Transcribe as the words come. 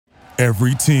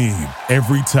Every team,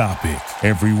 every topic,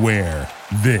 everywhere.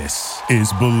 This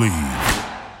is Believe.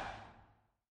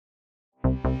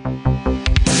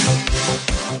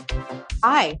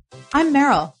 Hi, I'm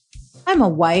Meryl. I'm a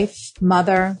wife,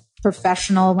 mother,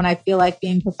 professional when I feel like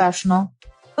being professional.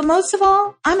 But most of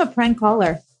all, I'm a prank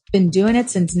caller. Been doing it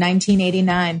since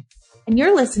 1989. And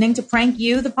you're listening to Prank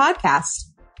You, the podcast.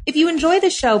 If you enjoy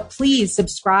the show, please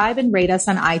subscribe and rate us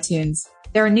on iTunes.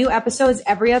 There are new episodes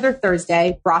every other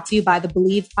Thursday, brought to you by the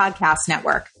Believe Podcast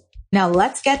Network. Now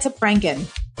let's get to pranking.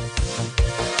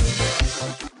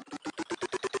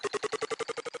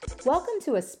 Welcome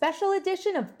to a special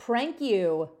edition of Prank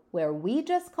You, where we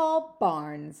just call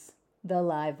Barnes the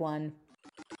live one.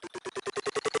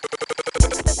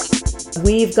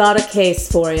 We've got a case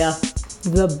for you.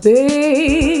 The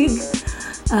Big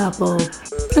Apple.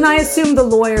 And I assume the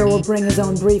lawyer will bring his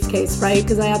own briefcase, right?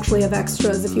 Because I actually have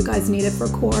extras if you guys need it for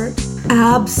court.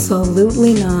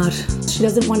 Absolutely not. She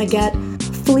doesn't want to get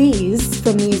fleas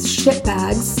from these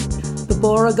shitbags. The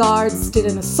Beauregards did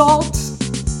an assault,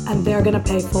 and they're gonna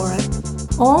pay for it.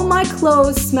 All my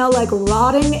clothes smell like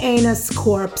rotting anus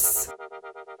corpse.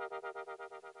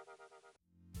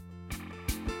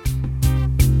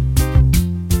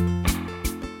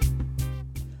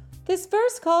 This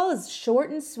first call is short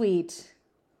and sweet.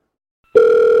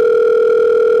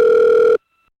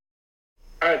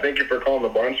 Hi, thank you for calling the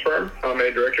Barnes firm. How may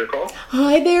I direct your call?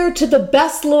 Hi there to the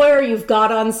best lawyer you've got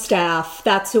on staff.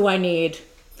 That's who I need.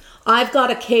 I've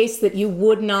got a case that you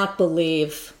would not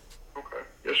believe. Okay.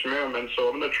 Yes, ma'am. And so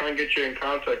I'm going to try and get you in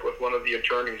contact with one of the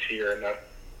attorneys here, and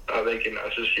they can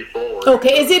assist you forward.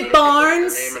 Okay, is it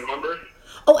Barnes? Name and number?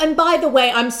 Oh, and by the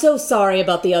way, I'm so sorry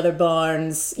about the other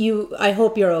Barnes. I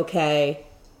hope you're okay.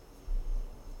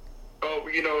 Oh,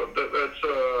 you know,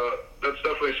 that's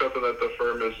definitely something that the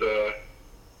firm is,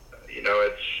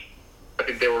 I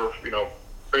think they were,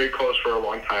 very close for a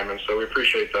long time, and so we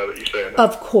appreciate that you say that.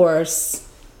 Of course.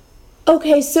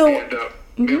 Okay, so... And, ma'am,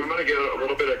 I'm going to get a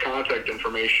little bit of contact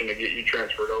information to get you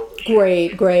transferred over.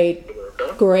 Great.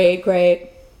 Okay? Great.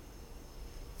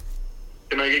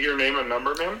 Can I get your name and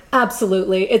number, ma'am?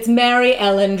 Absolutely. It's Mary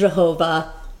Ellen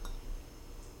Jehovah.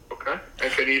 Okay.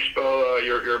 And can you spell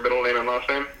your middle name and last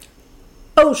name?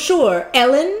 Oh, sure.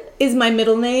 Ellen is my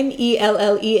middle name,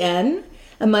 E-L-L-E-N,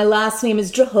 and my last name is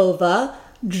Jehovah,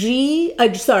 J-E-H-O-V-A-H.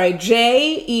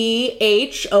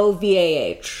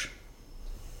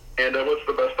 And what's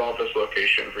the best office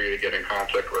location for you to get in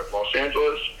contact with? Los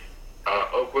Angeles,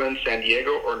 Oakland, San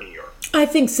Diego, or New York? I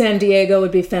think San Diego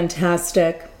would be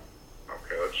fantastic.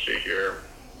 Okay, let's see here.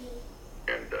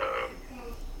 And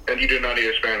you do not need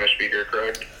a Spanish speaker,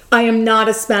 correct? I am not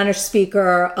a Spanish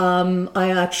speaker.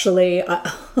 I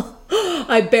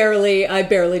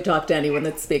barely talk to anyone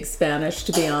that speaks Spanish,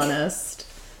 to be honest.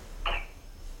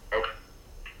 Okay.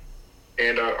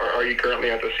 And are you currently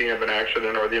at the scene of an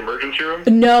accident or the emergency room?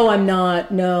 No, I'm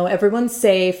not. No, everyone's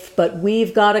safe, but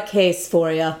we've got a case for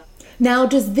you. Now,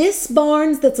 does this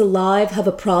Barnes that's alive have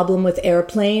a problem with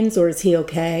airplanes, or is he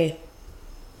okay?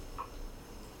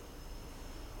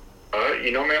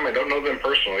 Ma'am, I don't know them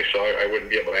personally, so I wouldn't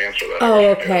be able to answer that. Oh,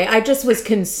 okay. I just was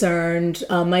concerned.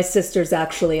 My sister's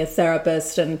actually a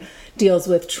therapist and deals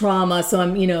with trauma, so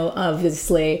I'm,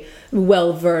 obviously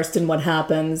well-versed in what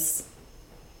happens.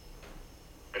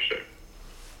 I see.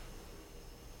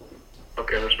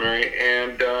 Okay, Miss Mary.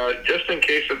 And just in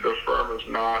case that the firm is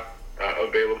not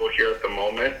available here at the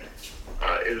moment,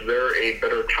 is there a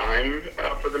better time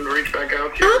for them to reach back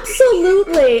out to you?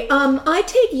 Absolutely. I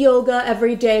take yoga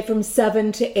every day from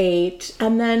 7 to 8,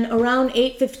 and then around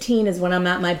 8:15 is when I'm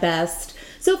at my best.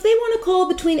 So if they want to call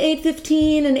between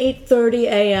 8:15 and 8:30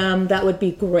 a.m., that would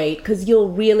be great, because you'll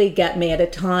really get me at a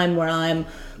time where I'm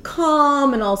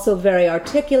calm and also very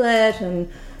articulate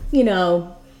and,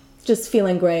 just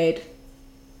feeling great.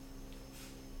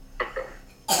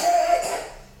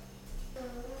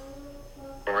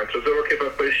 So is it okay if I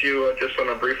place you just on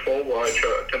a brief hold while I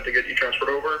attempt to get you transferred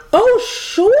over? Oh,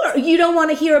 sure. You don't want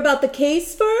to hear about the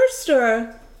case first,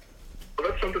 or? Well,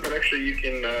 that's something that actually you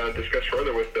can discuss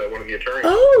further with one of the attorneys.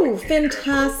 Oh,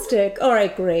 fantastic. All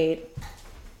right, great.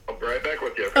 I'll be right back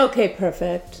with you. Okay,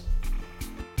 perfect.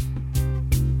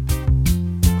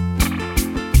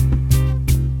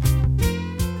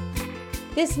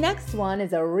 This next one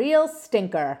is a real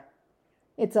stinker.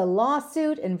 It's a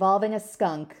lawsuit involving a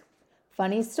skunk.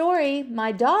 Funny story,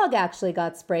 my dog actually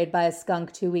got sprayed by a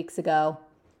skunk 2 weeks ago,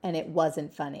 and it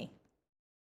wasn't funny.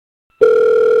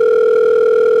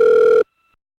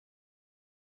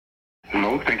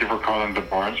 Hello, thank you for calling from the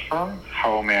Barnes firm.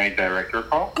 How may I direct your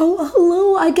call? Oh,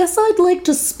 hello. I guess I'd like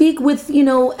to speak with,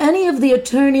 any of the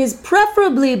attorneys,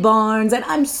 preferably Barnes. And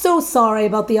I'm so sorry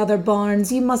about the other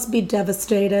Barnes. You must be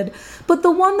devastated. But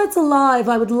the one that's alive,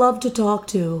 I would love to talk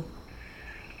to.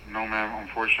 No, ma'am.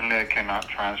 Unfortunately, I cannot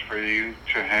transfer you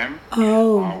to him.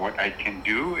 Oh. What I can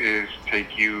do is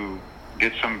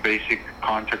get some basic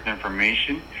contact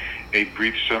information, a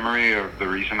brief summary of the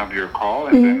reason of your call,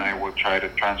 and then I will try to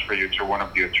transfer you to one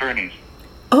of the attorneys.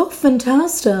 Oh,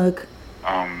 fantastic.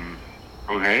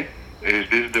 Okay. Is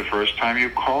this the first time you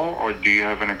call, or do you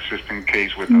have an existing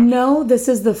case with us? No, this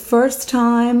is the first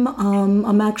time.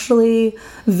 I'm actually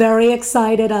very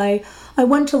excited. I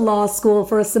went to law school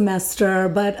for a semester,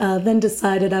 but then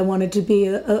decided I wanted to be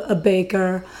a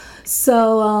baker.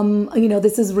 So,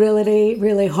 this is really,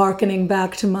 really hearkening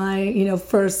back to my,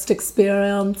 first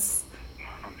experience.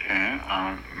 Okay.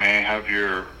 May I have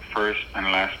your first and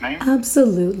last name?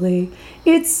 Absolutely.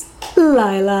 It's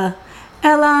Lila.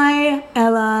 Liliahe.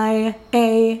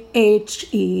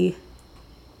 Liliahe?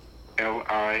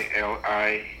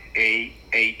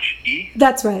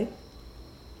 That's right.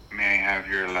 May I have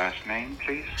your last name,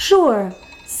 please? Sure.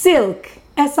 Silk.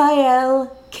 Silke.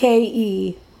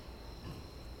 Silke.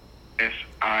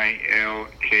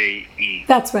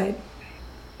 That's right.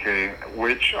 Okay.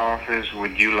 Which office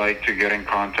would you like to get in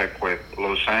contact with?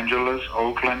 Los Angeles,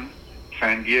 Oakland,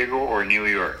 San Diego, or New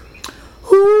York?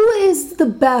 Who is the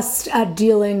best at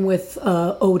dealing with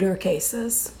odor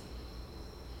cases?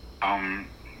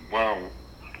 Well,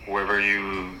 whoever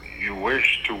you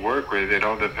wish to work with. It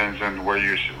all depends on where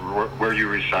you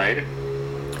reside.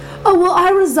 Oh, well, I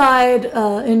reside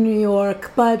in New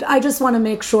York, but I just want to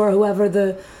make sure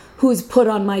who's put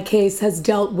on my case has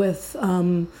dealt with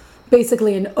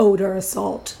basically an odor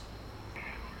assault.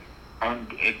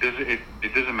 It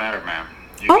doesn't matter, ma'am.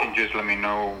 You can just let me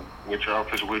know which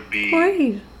office would be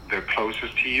the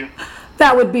closest to you.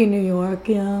 That would be New York,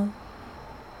 yeah.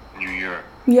 New York.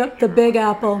 Yep, the Big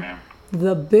Apple. Ma'am.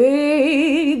 The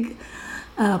Big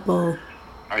Apple.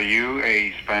 Are you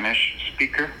a Spanish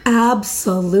speaker?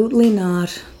 Absolutely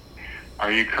not.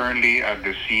 Are you currently at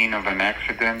the scene of an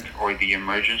accident or the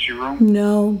emergency room?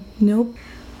 No, nope.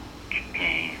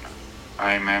 Okay.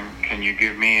 Hi, ma'am. Can you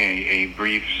give me a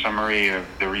brief summary of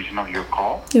the reason of your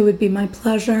call? It would be my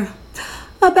pleasure.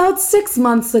 About 6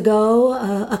 months ago,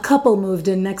 a couple moved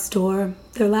in next door.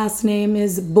 Their last name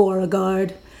is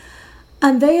Beauregard.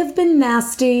 And they have been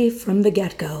nasty from the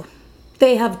get-go.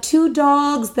 They have 2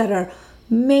 dogs that are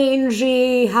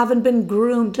mangy, haven't been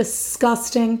groomed,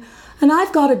 disgusting. And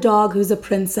I've got a dog who's a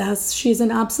princess. She's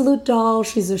an absolute doll.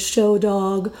 She's a show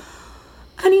dog.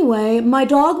 Anyway, my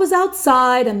dog was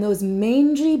outside and those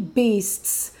mangy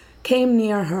beasts came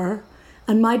near her.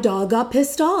 And my dog got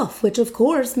pissed off, which of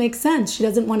course makes sense. She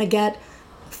doesn't want to get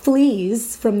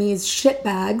fleas from these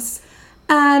shitbags.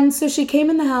 And so she came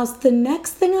in the house. The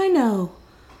next thing I know,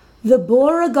 the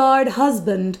Beauregard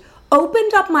husband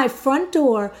opened up my front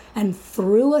door and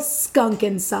threw a skunk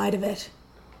inside of it.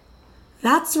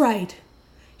 That's right.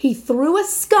 He threw a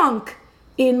skunk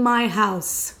in my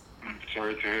house. I'm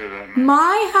sorry to hear that, ma'am.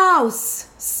 My house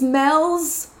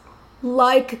smells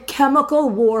like chemical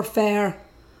warfare.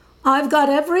 I've got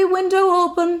every window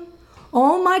open.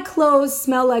 All my clothes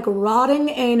smell like rotting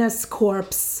anus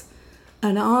corpse.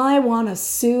 And I want to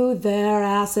sue their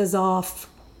asses off.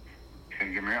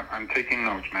 Okay, I'm taking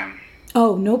notes, ma'am.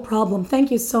 Oh, no problem.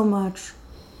 Thank you so much.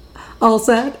 All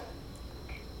set?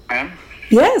 Ma'am?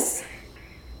 Yes.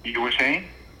 You were saying?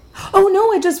 Oh,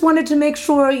 no, I just wanted to make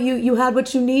sure you had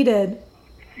what you needed.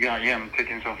 Yeah, I'm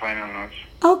taking some final notes.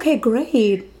 Okay,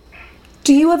 great.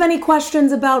 Do you have any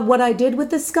questions about what I did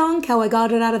with the skunk, how I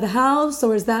got it out of the house,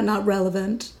 or is that not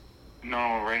relevant? No,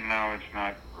 right now it's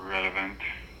not relevant.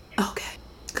 Okay.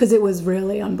 Because it was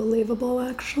really unbelievable,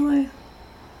 actually.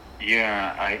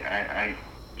 Yeah,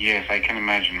 yes, I can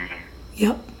imagine.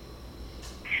 Yep.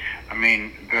 I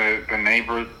mean, the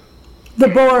neighbor... The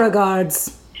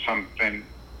Beauregards. Something...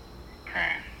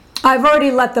 Okay. I've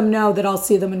already let them know that I'll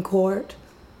see them in court.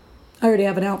 I already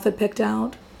have an outfit picked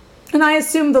out. And I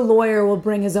assume the lawyer will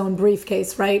bring his own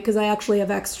briefcase, right? Because I actually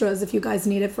have extras if you guys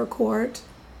need it for court.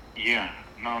 Yeah.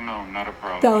 No, not a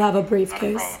problem. They'll have a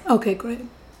briefcase. Okay, great.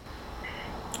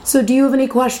 So do you have any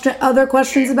other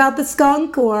questions about the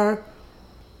skunk, or?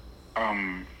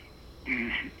 No,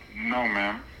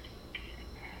 ma'am.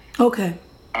 Okay.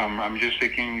 I'm just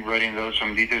writing those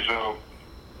some details. So,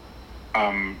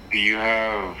 can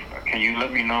you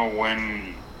let me know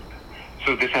when?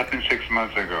 So this happened 6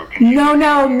 months ago.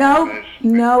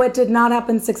 No, it did not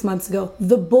happen 6 months ago.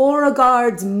 The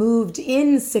Beauregards moved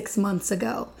in 6 months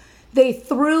ago. They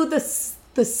threw the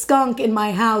the skunk in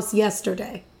my house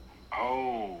yesterday.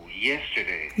 Oh,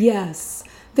 yesterday. Yes.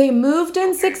 They moved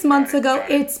in 6 months ago. got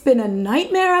it. It's been a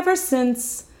nightmare ever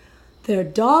since. Their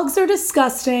dogs are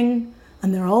disgusting,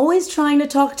 and they're always trying to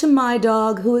talk to my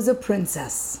dog, who is a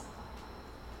princess.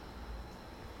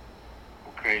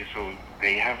 Okay, so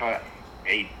they have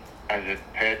as a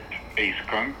pet, a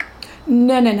skunk?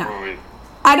 No. Or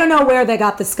I don't know where they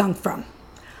got the skunk from.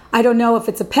 I don't know if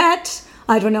it's a pet.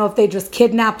 I don't know if they just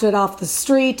kidnapped it off the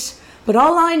street. But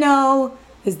all I know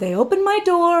is they opened my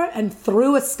door and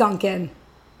threw a skunk in.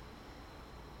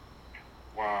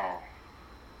 wow.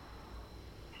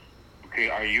 Okay,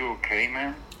 are you okay,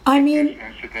 ma'am? I This mean,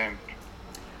 incident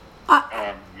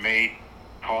I- may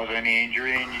cause any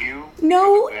injury in you?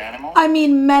 no, because of the animal? I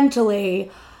mean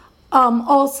mentally.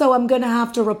 Also, I'm going to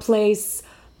have to replace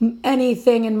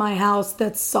anything in my house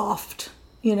that's soft.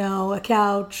 You know, a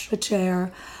couch, a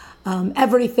chair.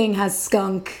 Everything has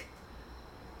skunk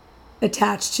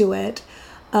attached to it.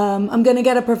 I'm going to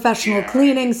get a professional Yeah, I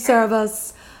cleaning understand.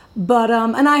 service. But,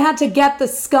 and I had to get the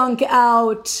skunk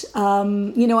out.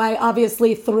 You know, I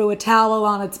obviously threw a towel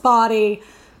on its body,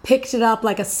 picked it up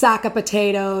like a sack of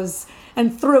potatoes,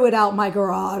 and threw it out my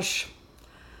garage.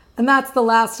 And that's the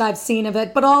last I've seen of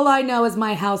it. But all I know is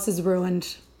my house is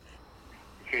ruined.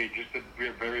 Okay, just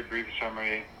a very brief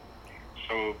summary.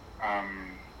 So,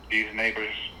 these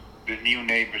new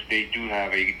neighbors, they do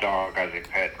have a dog as a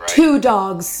pet, right? 2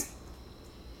 dogs.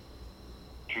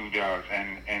 2 dogs,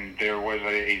 and there was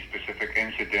a specific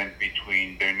incident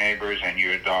between their neighbors and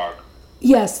your dog.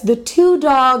 Yes, the 2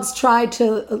 dogs tried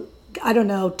to, I don't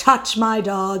know, touch my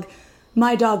dog.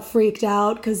 My dog freaked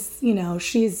out because, you know,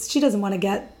 she doesn't want to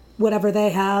get whatever they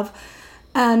have.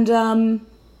 And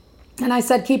I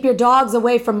said, keep your dogs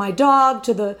away from my dog,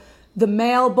 to the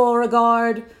male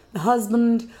Beauregard, the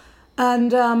husband.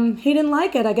 And he didn't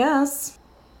like it, I guess.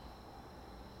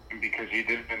 Because he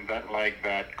didn't like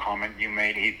that comment you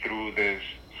made, he threw this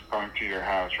skunk to your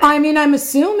house, right? I mean, I'm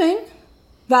assuming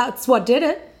that's what did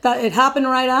it. That it happened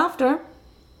right after.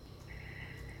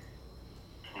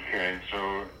 Okay,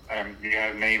 so you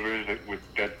have neighbors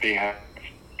that they have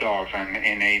dogs, and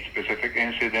in a specific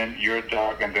incident, your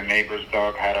dog and the neighbor's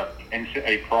dog had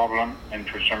a problem, and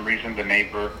for some reason the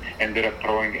neighbor ended up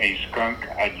throwing a skunk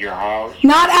at your house.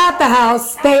 Not at the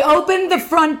house. They opened the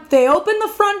front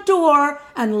door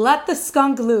and let the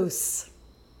skunk loose.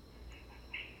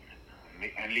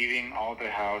 And leaving all the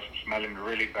house smelling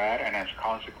really bad, and as a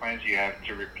consequence, you have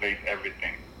to replace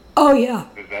everything. Oh yeah,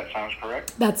 Does that sound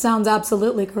correct? that sounds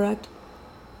absolutely correct.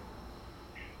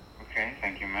 Okay,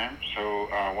 thank you, ma'am. So,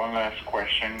 one last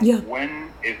question. Yeah. When,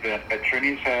 if the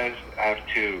attorneys have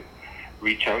to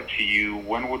reach out to you,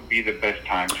 when would be the best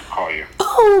time to call you?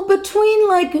 Oh, between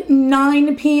like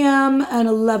 9 p.m. and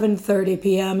 11:30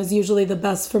 p.m. is usually the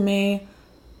best for me.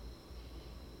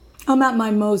 I'm at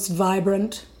my most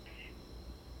vibrant.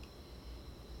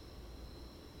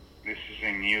 This is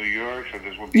in New York, so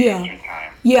this will be Yeah. Eastern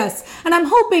time. Yes, and I'm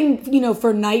hoping, you know,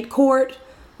 for night court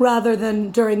rather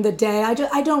than during the day.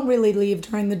 I don't really leave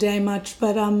during the day much,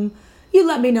 but you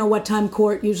let me know what time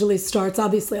court usually starts.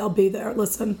 Obviously, I'll be there.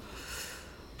 Listen,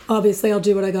 obviously, I'll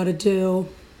do what I got to do.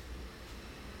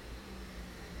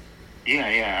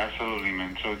 Yeah, absolutely,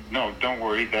 man. So, no, don't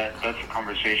worry. That's a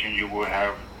conversation you will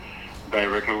have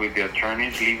directly with the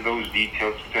attorneys. Leave those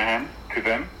details to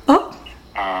them. Oh,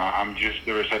 I'm just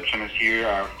the receptionist here.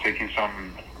 I've taken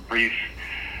some brief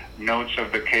notes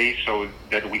of the case so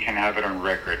that we can have it on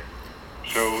record.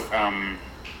 So,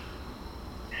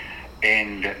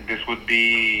 and this would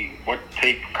be what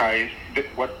type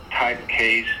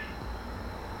case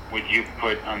would you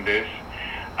put on this?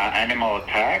 Animal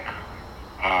attack,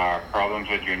 problems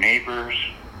with your neighbors.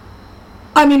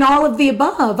 I mean, all of the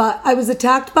above. I was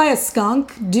attacked by a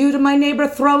skunk due to my neighbor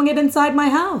throwing it inside my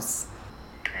house.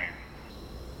 Okay.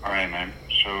 All right, man.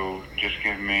 So just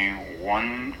give me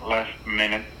one last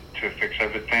minute to fix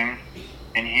everything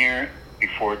in here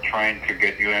before trying to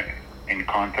get you in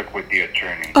contact with the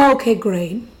attorney. Okay,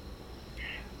 great.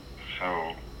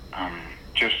 So,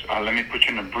 just let me put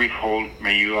you in a brief hold.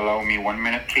 May you allow me 1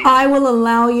 minute, please? I will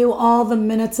allow you all the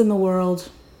minutes in the world.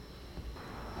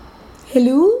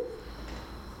 Hello?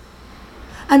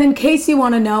 And in case you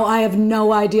want to know, I have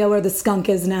no idea where the skunk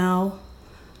is now.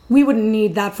 We wouldn't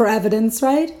need that for evidence,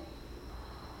 right?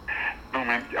 No,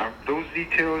 ma'am. Those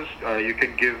details, you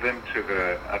can give them to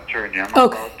the attorney. I'm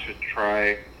Okay. about to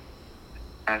try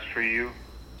transfer you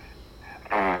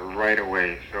right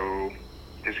away. So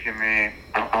just give me.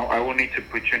 I will need to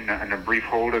put you in a brief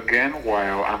hold again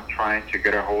while I'm trying to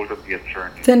get a hold of the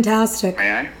attorney. Fantastic.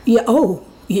 May I? Yeah. Oh,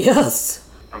 yes.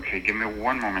 Okay. Give me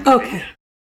 1 moment, Okay. please.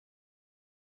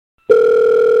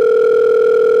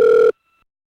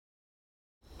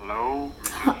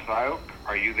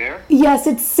 Are you there? Yes,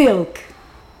 it's Silk.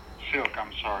 Silk,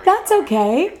 I'm sorry. That's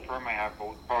okay. Confirm I have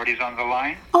both parties on the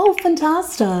line? Oh,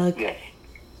 fantastic. Yes.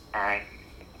 All right.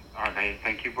 Okay,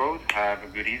 thank you both. Have a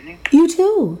good evening. You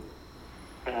too.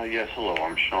 Yes, hello.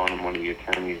 I'm Sean. I'm one of the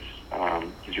attorneys.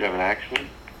 Did you have an accident?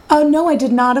 Oh, no, I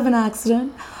did not have an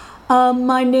accident.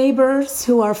 My neighbors,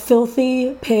 who are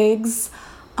filthy pigs,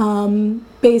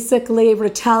 basically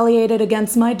retaliated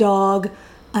against my dog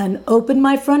and opened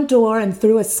my front door and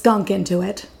threw a skunk into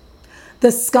it.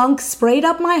 The skunk sprayed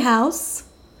up my house,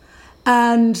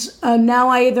 and now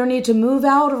I either need to move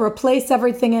out or replace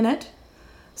everything in it.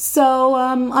 So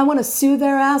I want to sue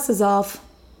their asses off.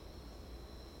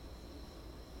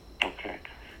 Okay.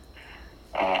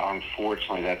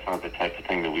 Unfortunately, that's not the type of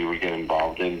thing that we would get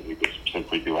involved in. We just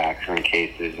simply do accident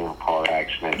cases, car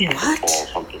accidents, fall,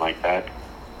 something like that.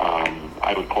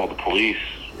 I would call the police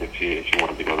if you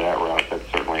wanted to go that route.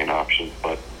 That's certainly an option,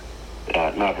 but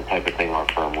not the type of thing our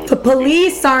firm would. The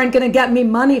police aren't going to get me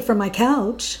money for my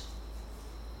couch.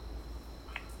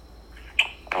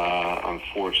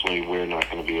 Unfortunately, we're not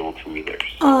going to be able to either.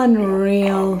 So,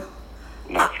 Unreal.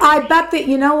 I bet that,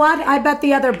 you know what? I bet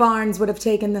the other Barnes would have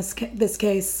taken this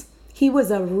case. He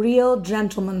was a real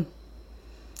gentleman.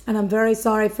 And I'm very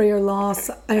sorry for your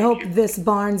loss. I hope this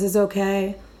Barnes is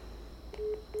okay.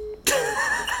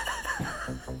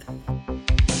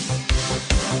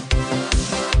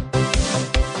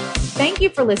 Thank you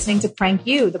for listening to Prank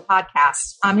You, the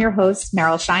podcast. I'm your host,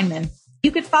 Meryl Scheinman.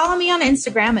 You could follow me on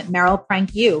Instagram at Meryl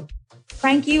Prank You.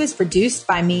 Prank You is produced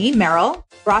by me, Meryl,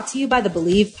 brought to you by the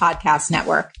Believe Podcast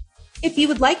Network. If you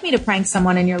would like me to prank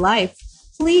someone in your life,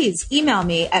 please email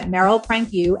me at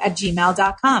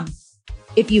merylprankyou@gmail.com.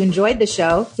 If you enjoyed the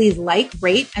show, please like,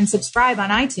 rate, and subscribe on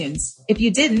iTunes. If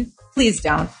you didn't, please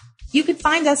don't. You can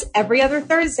find us every other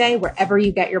Thursday wherever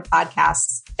you get your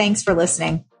podcasts. Thanks for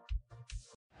listening.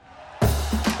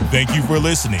 Thank you for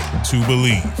listening to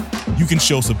Believe. You can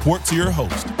show support to your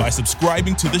host by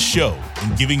subscribing to the show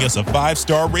and giving us a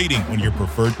 5-star rating on your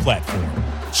preferred platform.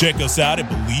 Check us out at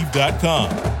Believe.com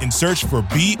and search for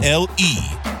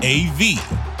BLEAV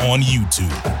on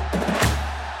YouTube.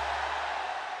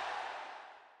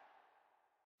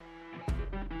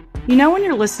 You know when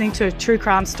you're listening to a true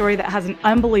crime story that has an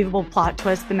unbelievable plot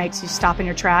twist that makes you stop in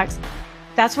your tracks?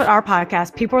 That's what our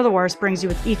podcast, People Are the Worst, brings you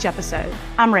with each episode.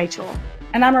 I'm Rachel.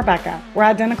 And I'm Rebecca. We're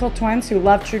identical twins who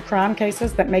love true crime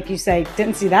cases that make you say,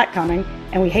 didn't see that coming,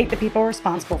 and we hate the people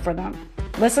responsible for them.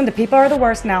 Listen to People Are the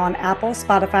Worst now on Apple,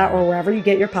 Spotify, or wherever you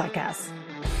get your podcasts.